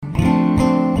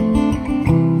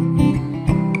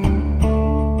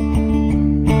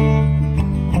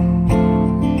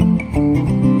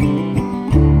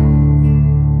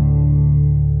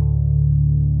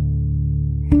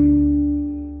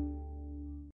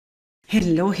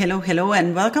Hello, hello, hello,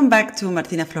 and welcome back to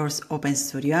Martina Flor's Open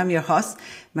Studio. I'm your host,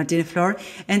 Martina Flor,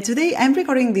 and today I'm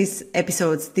recording these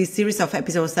series of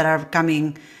episodes that are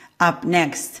coming up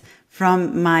next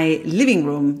from my living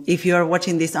room. If you are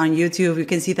watching this on YouTube, you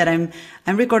can see that I'm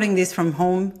recording this from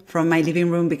home, from my living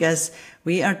room, because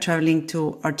we are traveling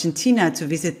to Argentina to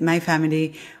visit my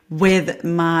family with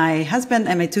my husband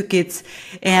and my two kids.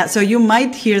 So you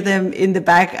might hear them in the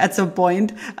back at some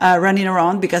point, running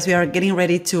around because we are getting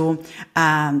ready to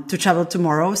travel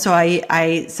tomorrow. So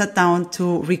I sat down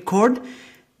to record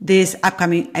these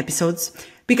upcoming episodes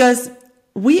because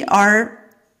we are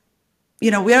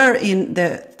in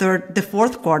the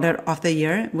fourth quarter of the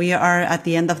year. We are at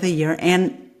the end of the year.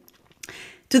 And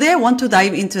today I want to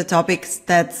dive into topics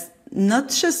that's not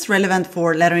just relevant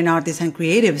for lettering artists and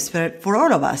creatives, but for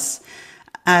all of us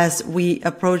as we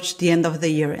approach the end of the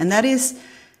year. And that is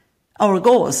our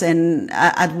goals and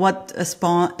at what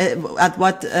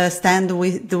stand do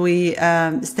we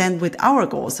stand with our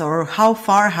goals, or how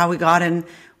far have we gotten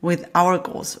with our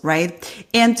goals, right?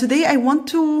 And today I want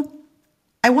to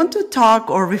talk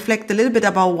or reflect a little bit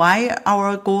about why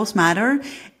our goals matter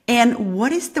and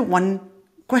what is the one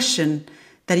question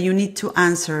that you need to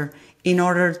answer in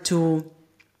order to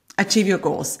achieve your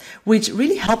goals, which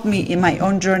really helped me in my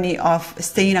own journey of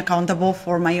staying accountable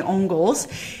for my own goals.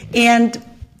 And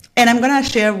I'm going to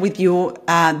share with you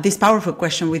this powerful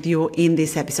question with you in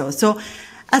this episode. So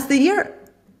as the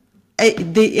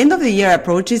end of the year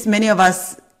approaches, many of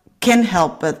us can't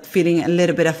help but feeling a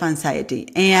little bit of anxiety.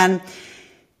 And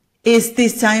it's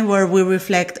this time where we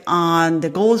reflect on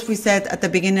the goals we set at the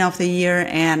beginning of the year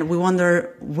and we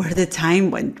wonder where the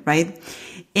time went, right?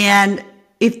 And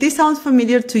if this sounds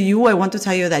familiar to you, I want to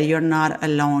tell you that you're not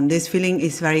alone. This feeling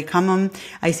is very common.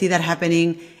 I see that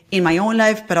happening in my own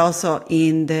life, but also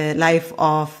in the life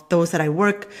of those that I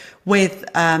work with,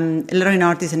 lettering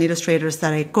artists and illustrators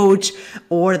that I coach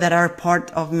or that are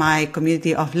part of my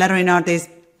community of lettering artists.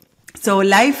 So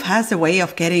life has a way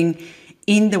of getting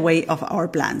in the way of our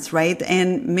plans, right?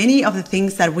 And many of the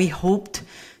things that we hoped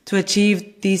to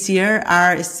achieve this year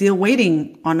are still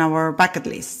waiting on our bucket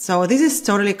list. So this is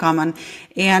totally common,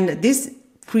 and this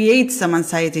creates some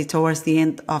anxiety towards the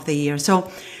end of the year. So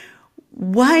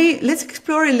let's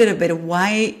explore a little bit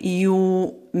why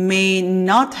you may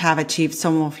not have achieved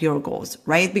some of your goals,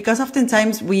 right? Because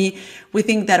oftentimes we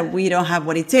think that we don't have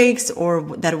what it takes, or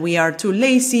that we are too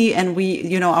lazy, and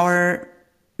our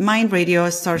mind radio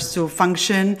starts to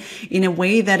function in a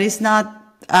way that is not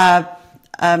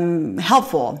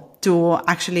helpful to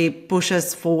actually push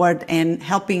us forward and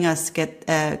helping us get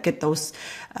those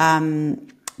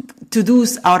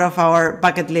to-dos out of our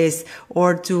bucket list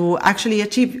or to actually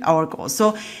achieve our goals.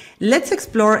 So let's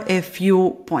explore a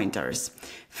few pointers.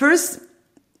 First,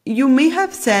 you may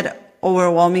have set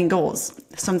overwhelming goals.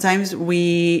 Sometimes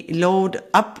we load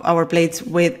up our plates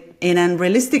with an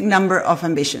unrealistic number of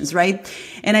ambitions, right?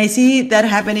 And I see that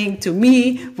happening to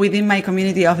me within my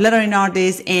community of lettering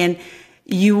artists. And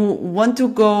you want to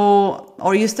go,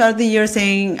 or you start the year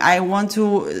saying, I want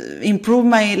to improve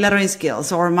my lettering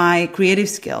skills or my creative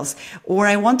skills, or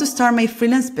I want to start my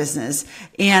freelance business.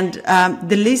 And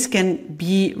the list can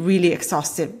be really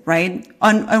exhaustive, right?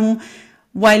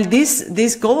 While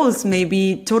these goals may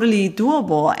be totally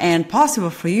doable and possible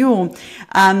for you,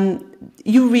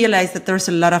 you realize that there's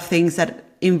a lot of things that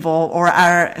involve or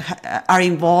are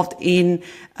involved in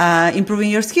improving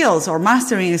your skills or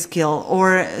mastering a skill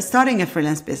or starting a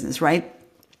freelance business, right?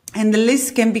 And the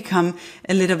list can become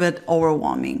a little bit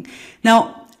overwhelming.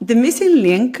 Now, the missing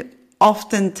link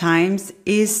oftentimes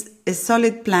is a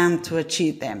solid plan to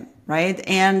achieve them, right?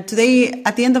 And today,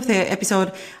 at the end of the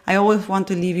episode, I always want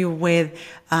to leave you with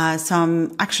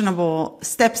some actionable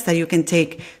steps that you can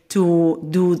take to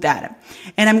do that.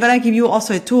 And I'm going to give you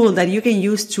also a tool that you can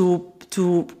use to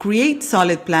create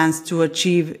solid plans to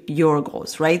achieve your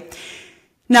goals, right?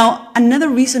 Now, another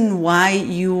reason why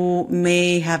you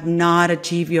may have not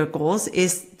achieved your goals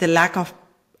is the lack of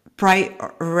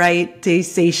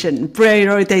prioritization.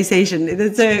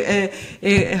 It's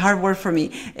a hard word for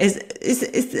me.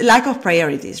 It's lack of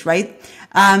priorities, right?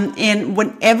 And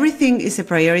when everything is a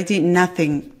priority,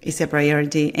 nothing is a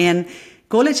priority. And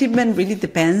goal achievement really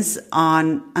depends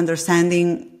on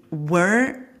understanding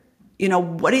where,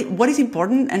 what is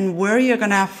important and where you're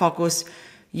going to focus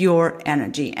your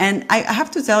energy. And I have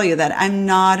to tell you that I'm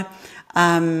not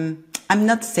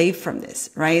safe from this,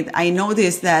 right? I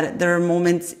notice that there are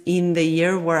moments in the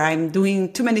year where I'm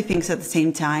doing too many things at the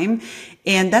same time,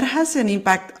 and that has an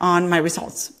impact on my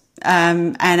results.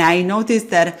 And I noticed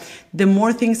that the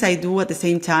more things I do at the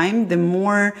same time, the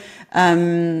more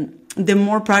the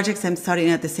more projects I'm starting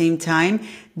at the same time,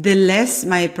 the less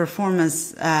my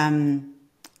performance, the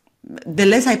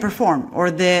less I perform, or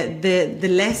the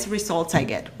less results I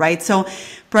get, right? So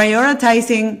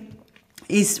prioritizing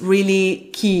is really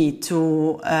key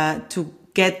to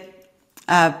get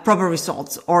proper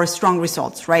results or strong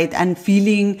results, right? And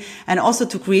also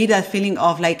to create that feeling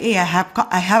of like, hey, I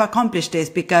have accomplished this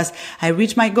because I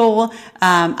reached my goal.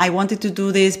 I wanted to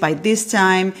do this by this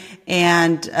time.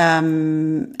 And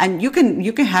you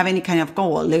can have any kind of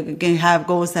goal. You can have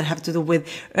goals that have to do with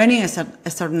earning a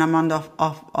certain amount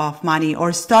of money,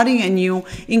 or starting a new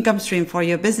income stream for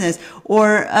your business,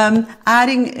 or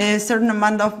adding a certain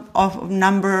amount of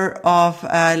number of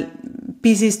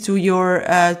pieces to your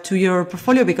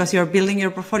portfolio, because you're building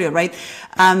your portfolio, right?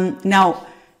 Now,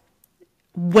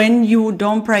 when you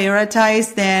don't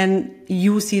prioritize, then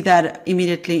you see that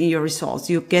immediately in your results.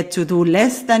 You get to do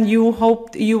less than you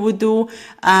hoped you would do.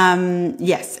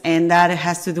 Yes, and that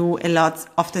has to do a lot,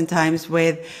 oftentimes,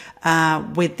 with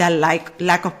that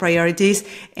lack of priorities,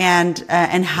 and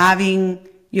having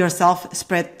yourself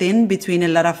spread thin between a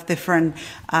lot of different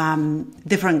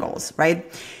goals,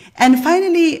 right? And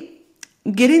finally,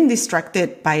 getting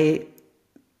distracted by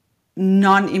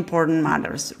non-important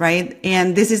matters, right?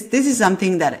 And this is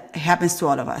something that happens to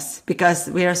all of us, because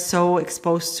we are so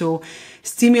exposed to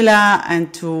stimuli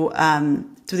and to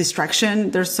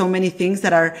distraction. There's so many things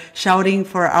that are shouting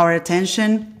for our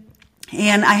attention.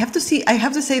 And I have to say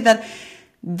that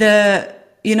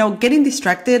getting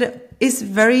distracted is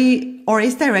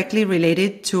directly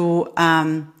related to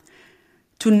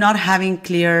not having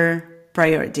clear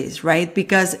priorities, right?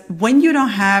 Because when you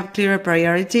don't have clear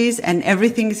priorities and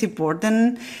everything is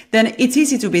important, then it's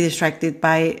easy to be distracted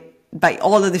by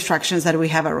all the distractions that we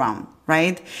have around,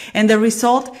 right? And the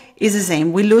result is the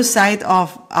same. We lose sight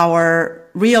of our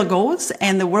real goals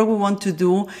and the work we want to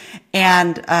do,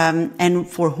 and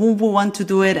for whom we want to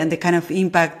do it, and the kind of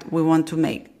impact we want to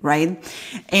make, right?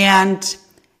 And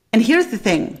here's the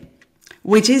thing,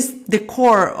 which is the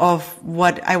core of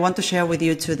what I want to share with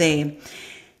you today.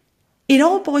 It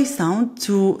all boils down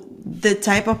to the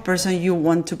type of person you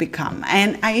want to become.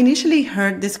 And I initially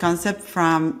heard this concept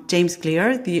from James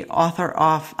Clear, the author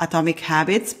of Atomic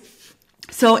Habits.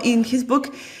 So in his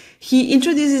book, he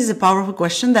introduces a powerful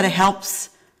question that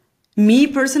helps me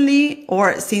personally,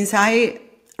 or since I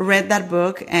read that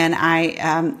book and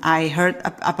I heard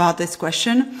about this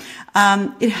question,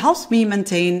 it helps me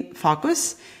maintain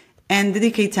focus and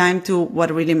dedicate time to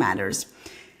what really matters,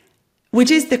 which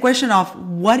is the question of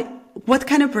what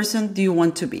kind of person do you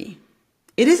want to be?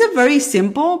 It is a very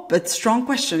simple but strong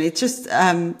question. It just,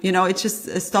 it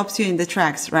just stops you in the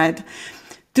tracks, right?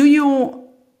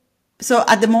 So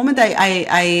at the moment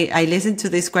I listened to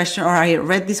this question, or I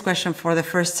read this question for the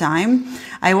first time,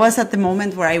 I was at the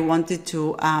moment where I wanted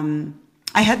to,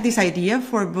 I had this idea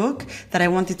for a book that I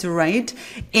wanted to write,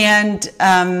 and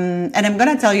I'm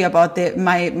going to tell you about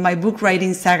my book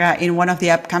writing saga in one of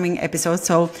the upcoming episodes.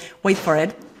 So wait for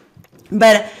it.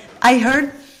 But I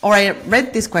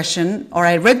read this question, or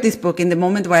I read this book in the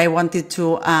moment where I wanted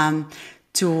to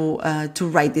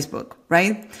write this book,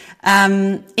 right?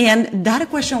 And that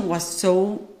question was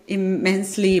so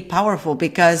immensely powerful,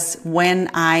 because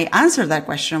when I answered that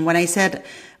question, when I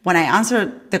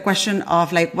answered the question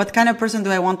of like, what kind of person do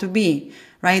I want to be,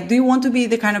 right? Do you want to be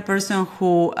the kind of person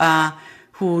who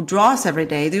draws every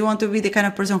day? Do you want to be the kind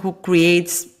of person who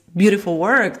creates beautiful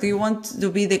work? Do you want to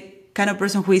be the kind of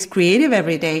person who is creative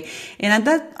every day? And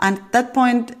at that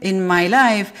point in my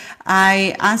life,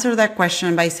 I answered that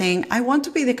question by saying, I want to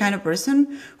be the kind of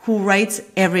person who writes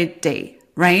every day,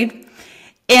 right?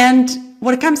 And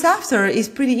what comes after is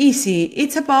pretty easy.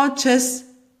 It's about just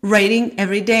writing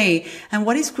every day. And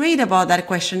what is great about that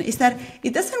question is that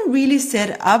it doesn't really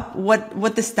set up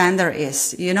what the standard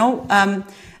is,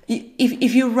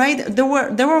 If you write, there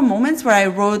were moments where I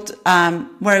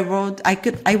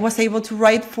was able to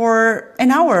write for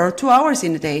an hour or 2 hours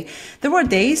in a day. There were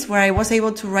days where I was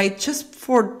able to write just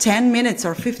for 10 minutes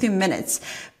or 15 minutes.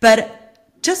 But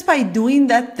just by doing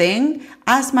that thing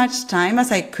as much time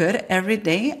as I could every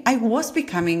day, I was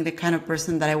becoming the kind of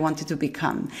person that I wanted to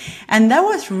become. And that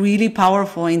was really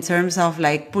powerful in terms of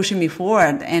like pushing me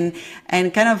forward and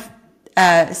kind of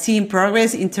seeing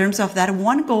progress in terms of that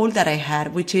one goal that I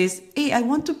had, which is, hey, I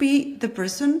want to be the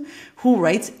person who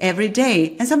writes every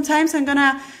day. And sometimes I'm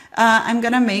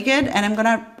gonna make it, and I'm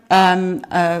gonna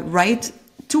write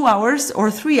 2 hours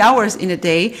or 3 hours in a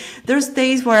day. There's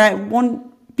days where I won't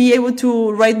be able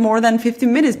to write more than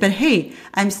 15 minutes, but hey,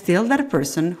 I'm still that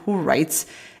person who writes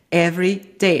every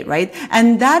day, right?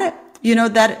 And that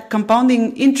that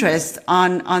compounding interest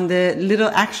on the little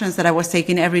actions that I was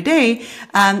taking every day,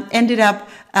 ended up,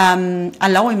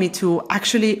 allowing me to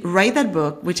actually write that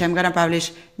book, which I'm going to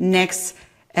publish next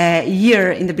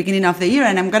year, in the beginning of the year.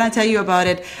 And I'm going to tell you about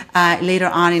it, later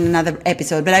on in another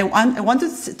episode. But I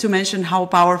wanted to mention how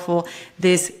powerful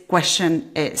this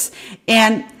question is.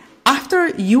 And after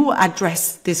you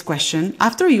address this question,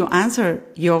 after you answer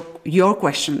your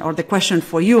question or the question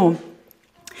for you,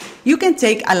 you can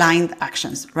take aligned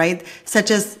actions, right?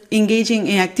 Such as engaging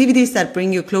in activities that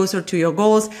bring you closer to your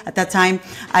goals. At that time,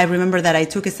 I remember that I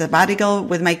took a sabbatical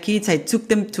with my kids. I took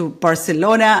them to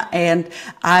Barcelona, and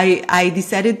I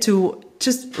decided to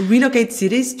just relocate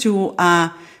cities to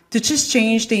just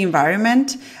change the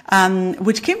environment,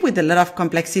 which came with a lot of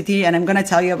complexity. And I'm going to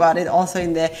tell you about it also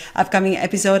in the upcoming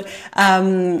episode.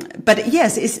 But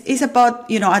yes, it's about,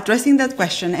 addressing that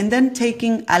question and then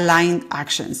taking aligned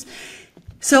actions.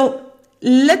 So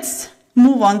let's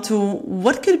move on to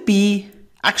what could be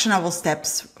actionable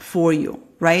steps for you,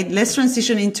 right? Let's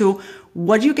transition into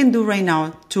what you can do right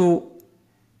now to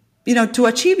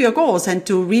achieve your goals and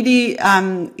to really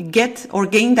get or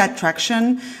gain that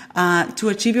traction to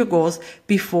achieve your goals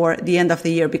before the end of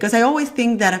the year. Because I always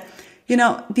think that,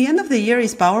 the end of the year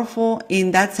is powerful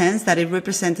in that sense that it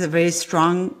represents a very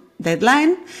strong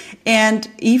deadline. And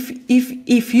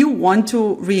if you want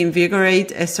to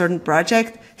reinvigorate a certain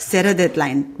project, set a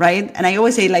deadline, right? And I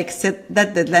always say, set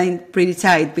that deadline pretty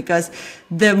tight, because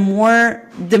the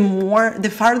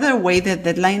farther away the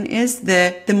deadline is,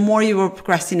 the more you will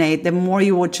procrastinate, the more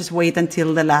you will just wait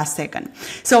until the last second.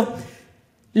 So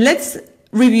let's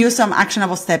review some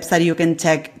actionable steps that you can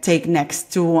take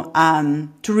next to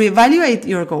reevaluate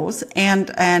your goals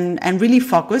and really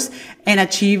focus and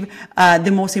achieve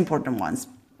the most important ones.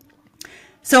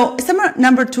 So step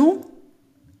number 2,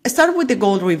 start with the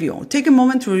goal review. Take a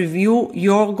moment to review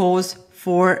your goals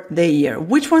for the year.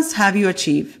 Which ones have you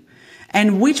achieved,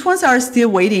 and which ones are still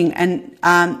waiting? And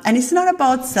it's not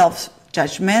about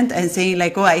self-judgment and saying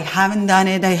oh, I haven't done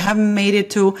it, I haven't made it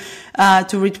to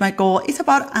reach my goal. It's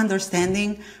about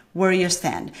understanding where you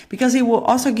stand, because it will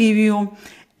also give you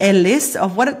a list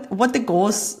of what the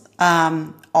goals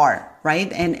are,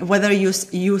 right? And whether you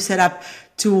set up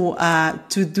to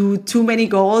do too many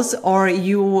goals, or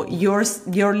your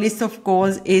list of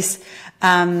goals is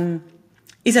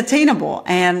attainable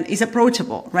and is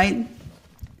approachable, right?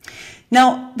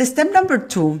 Now, the step number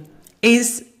 2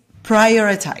 is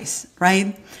prioritize,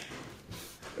 right?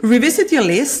 Revisit your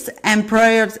list and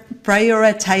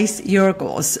prioritize your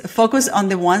goals. Focus on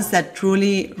the ones that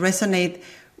truly resonate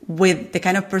with the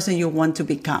kind of person you want to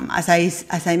become. As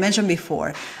I mentioned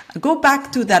before, go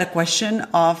back to that question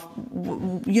of,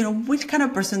 which kind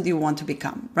of person do you want to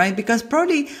become, right? Because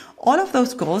probably all of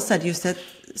those goals that you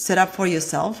set up for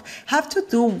yourself have to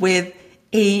do with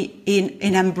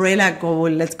an umbrella goal,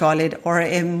 let's call it, or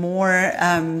a more,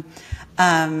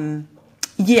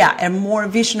 a more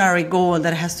visionary goal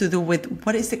that has to do with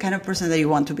what is the kind of person that you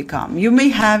want to become. You may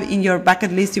have in your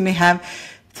bucket list, you may have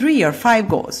 3 or 5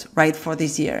 goals, right, for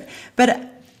this year. But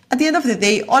at the end of the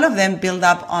day, all of them build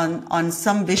up on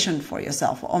some vision for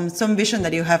yourself, on some vision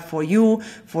that you have for you,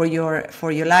 for your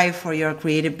life, for your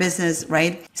creative business,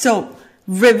 right? So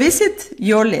revisit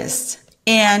your list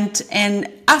and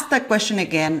ask that question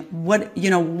again.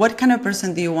 What kind of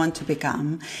person do you want to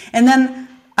become? And then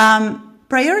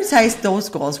prioritize those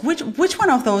goals. Which one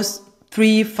of those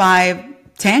 3, 5,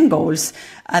 10 goals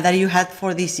that you had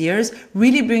for these years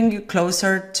really bring you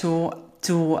closer to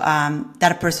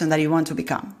that person that you want to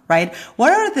become, right?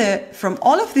 What are from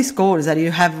all of these goals that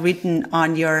you have written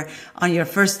on your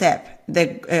first step,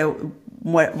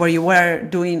 where you were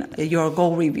doing your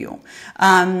goal review?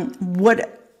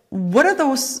 What are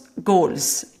those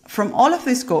goals? From all of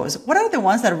these goals, what are the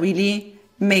ones that really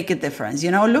make a difference?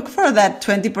 Look for that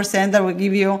 20% that will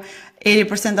give you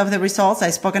 80% of the results.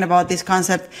 I've spoken about this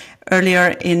concept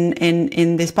earlier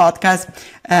in this podcast,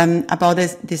 about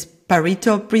this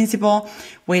Pareto principle,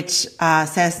 which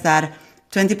says that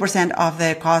 20% of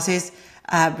the causes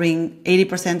bring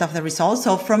 80% of the results.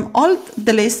 So from all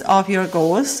the list of your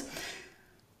goals,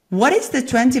 what is the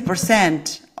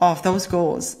 20% of those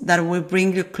goals that will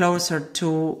bring you closer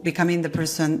to becoming the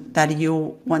person that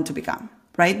you want to become,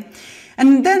 right?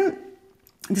 And then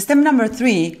the step number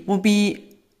 3 will be,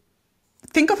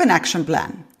 think of an action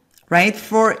plan, right?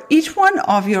 For each one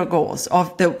of your goals,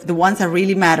 of the ones that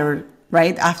really matter,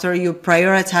 right? After you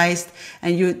prioritized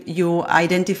and you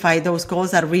identify those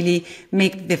goals that really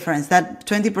make the difference, that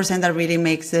 20% that really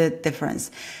makes a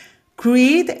difference.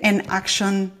 Create an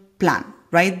action plan,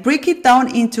 right? Break it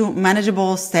down into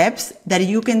manageable steps that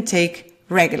you can take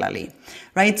regularly,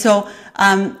 right? So,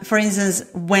 for instance,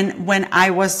 when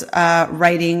I was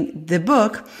writing the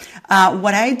book,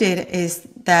 what I did is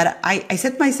that I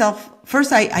set myself,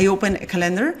 first I opened a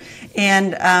calendar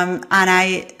and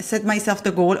I set myself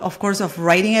the goal, of course, of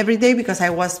writing every day, because I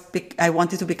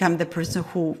wanted to become the person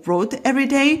who wrote every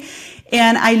day.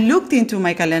 And I looked into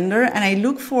my calendar and I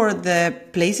looked for the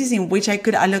places in which I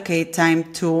could allocate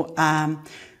time to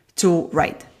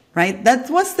write, right? That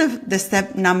was the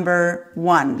step number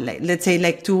one. Let's say,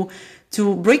 like, to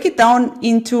break it down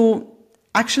into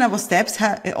actionable steps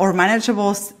or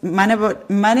manageable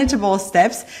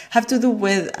steps have to do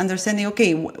with understanding,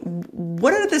 okay,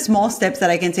 what are the small steps that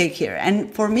I can take here? And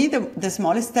for me, the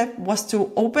smallest step was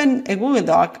to open a Google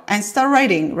Doc and start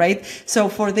writing, right? So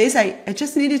for this, I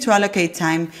just needed to allocate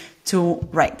time to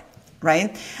write,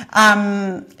 right?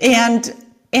 And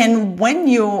when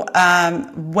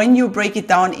you break it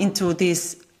down into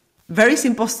these very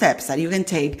simple steps that you can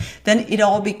take, then it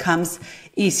all becomes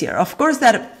easier. Of course,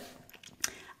 that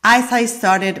as I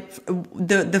started,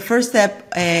 the first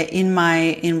step in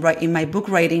my book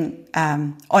writing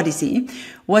odyssey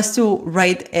was to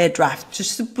write a draft,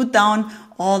 just to put down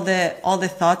all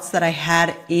the thoughts that I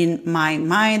had in my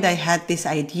mind. I had this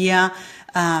idea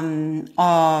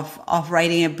of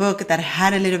writing a book that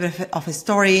had a little bit of a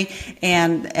story,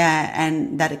 and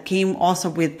that came also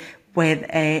with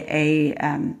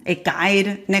a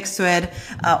guide next to it,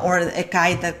 or a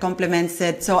guide that complements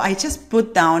it. So I just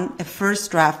put down a first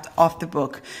draft of the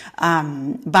book,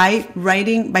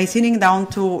 by sitting down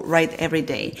to write every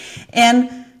day. And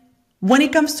when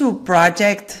it comes to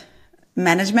project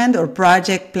management or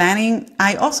project planning,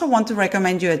 I also want to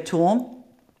recommend you a tool.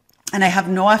 And I have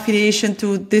no affiliation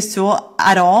to this tool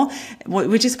at all,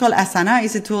 which is called Asana.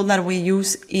 It's a tool that we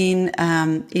use in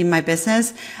my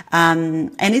business.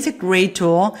 And it's a great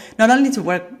tool, not only to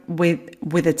work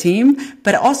with a team,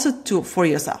 but also for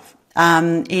yourself.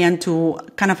 And to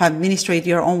kind of administrate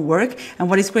your own work. And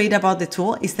what is great about the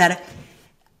tool is that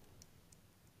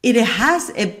it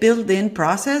has a built-in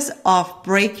process of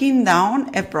breaking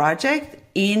down a project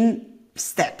in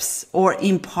steps or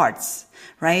in parts,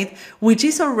 right? Which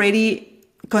is already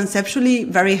conceptually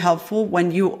very helpful when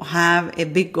you have a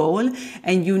big goal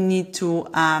and you need to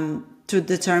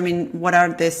determine what are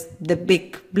the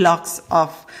big blocks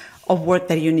of work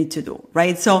that you need to do,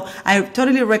 right? So I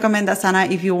totally recommend Asana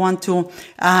if you want to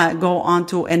go on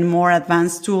to a more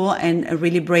advanced tool and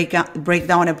really break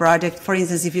down a project. For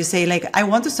instance, if you say, like, I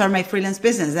want to start my freelance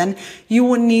business, then you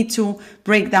would need to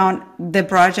break down the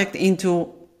project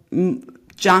into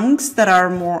chunks that are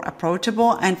more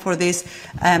approachable. And for this,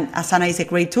 Asana is a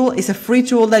great tool. It's a free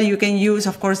tool that you can use.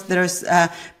 Of course, there's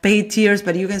paid tiers,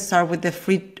 but you can start with the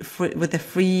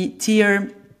free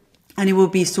tier, and it will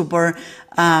be super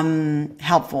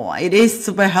helpful. It is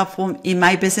super helpful in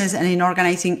my business and in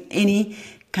organizing any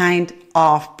kind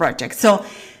of project. So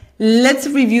let's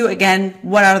review again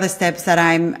what are the steps that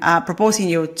I'm proposing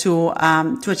you to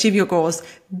achieve your goals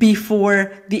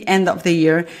before the end of the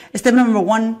year. Step number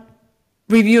one: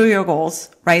 review your goals,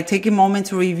 right? Take a moment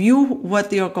to review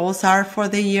what your goals are for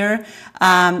the year,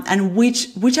 and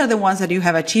which are the ones that you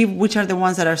have achieved, which are the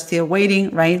ones that are still waiting,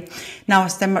 right? Now,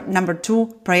 step number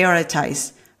two: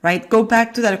 prioritize, right? Go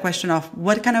back to that question of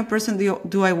what kind of person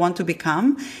do I want to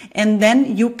become? And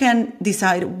then you can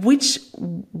decide what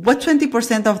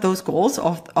 20% of those goals,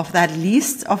 of that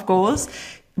list of goals,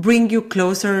 bring you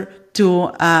closer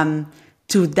to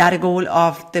that goal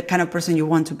of the kind of person you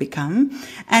want to become.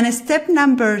 And step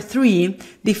number three,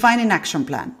 define an action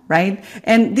plan, right?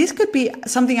 And this could be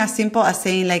something as simple as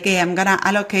saying, like, hey, I'm going to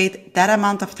allocate that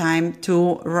amount of time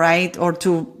to write or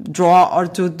to draw or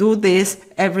to do this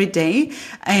every day,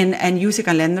 and use a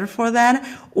calendar for that.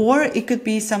 Or it could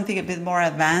be something a bit more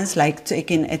advanced, like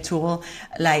taking a tool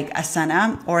like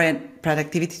Asana or a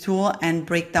productivity tool and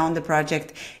break down the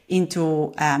project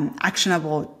into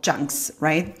actionable chunks,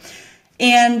 right?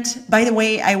 And by the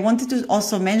way, I wanted to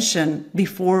also mention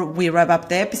before we wrap up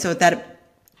the episode that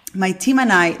my team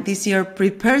and I this year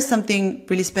prepared something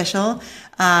really special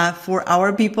for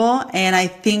our people. And I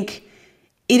think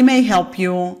it may help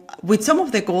you with some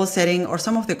of the goal setting or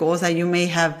some of the goals that you may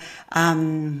have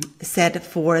set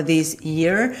for this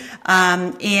year.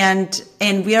 And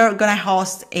we are going to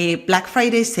host a Black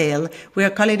Friday sale. We are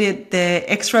calling it the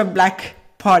Extra Black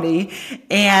Party,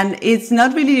 and it's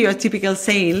not really your typical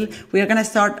sale. We are going to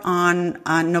start on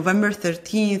November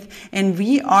 13th, and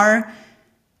we are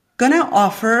gonna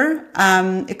offer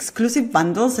exclusive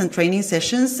bundles and training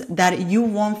sessions that you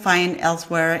won't find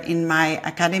elsewhere in my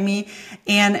academy.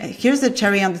 And here's the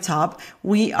cherry on the top.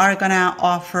 We are gonna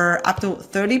offer up to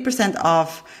 30%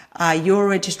 off your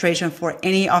registration for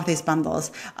any of these bundles.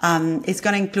 It's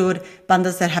going to include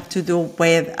bundles that have to do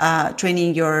with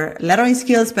training your lettering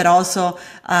skills, but also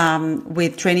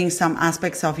with training some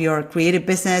aspects of your creative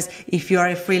business. If you are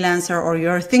a freelancer or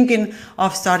you're thinking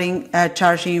of starting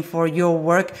charging for your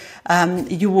work,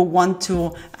 you will want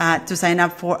to sign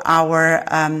up for our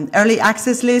early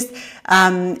access list.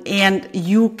 And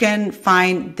you can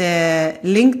find the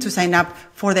link to sign up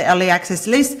for the early access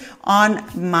list on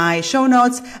my show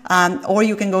notes, or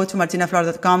you can go to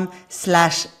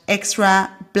martinaflor.com/extra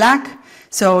black.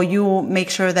 So you make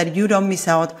sure that you don't miss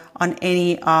out on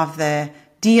any of the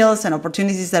deals and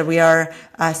opportunities that we are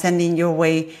sending your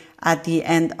way at the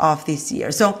end of this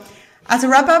year. So as a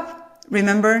wrap up,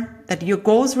 remember that your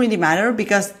goals really matter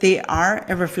because they are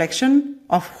a reflection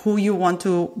of who you want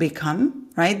to become,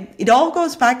 right? It all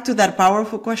goes back to that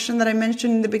powerful question that I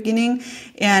mentioned in the beginning.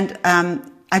 And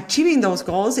achieving those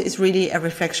goals is really a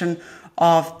reflection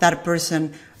of that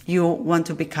person you want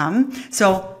to become.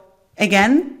 So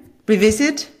again,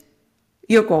 revisit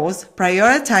your goals,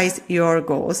 prioritize your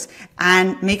goals,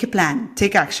 and make a plan,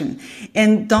 take action.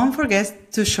 And don't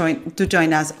forget to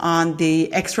join us on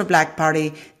the Extra Black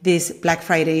Party this Black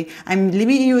Friday. I'm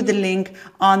leaving you the link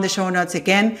on the show notes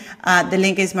again. The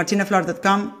link is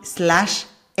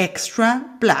martinaflor.com/extra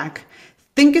black.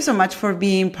 Thank you so much for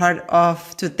being part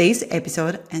of today's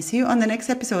episode, and see you on the next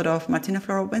episode of Martina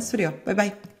Flor Open Studio.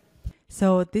 Bye-bye.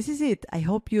 So this is it. I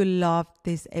hope you loved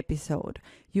this episode.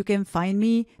 You can find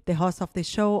me, the host of the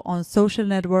show, on social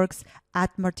networks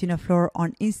at Martina Flor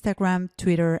on Instagram,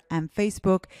 Twitter, and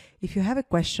Facebook. If you have a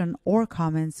question or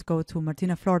comments, go to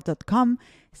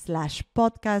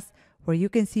martinaflor.com/podcast, where you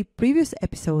can see previous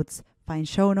episodes, find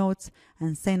show notes,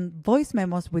 and send voice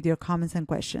memos with your comments and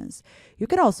questions. You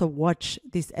can also watch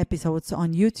these episodes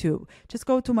on YouTube. Just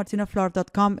go to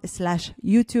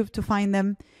martinaflor.com/YouTube to find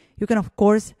them. You can, of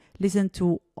course, listen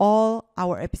to all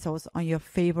our episodes on your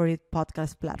favorite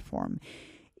podcast platform.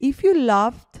 If you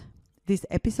loved this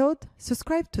episode,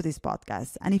 subscribe to this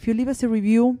podcast. And if you leave us a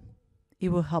review, it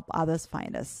will help others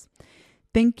find us.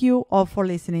 Thank you all for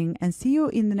listening, and see you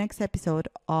in the next episode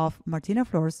of Martina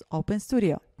Flor's Open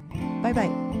Studio.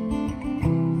 Bye-bye.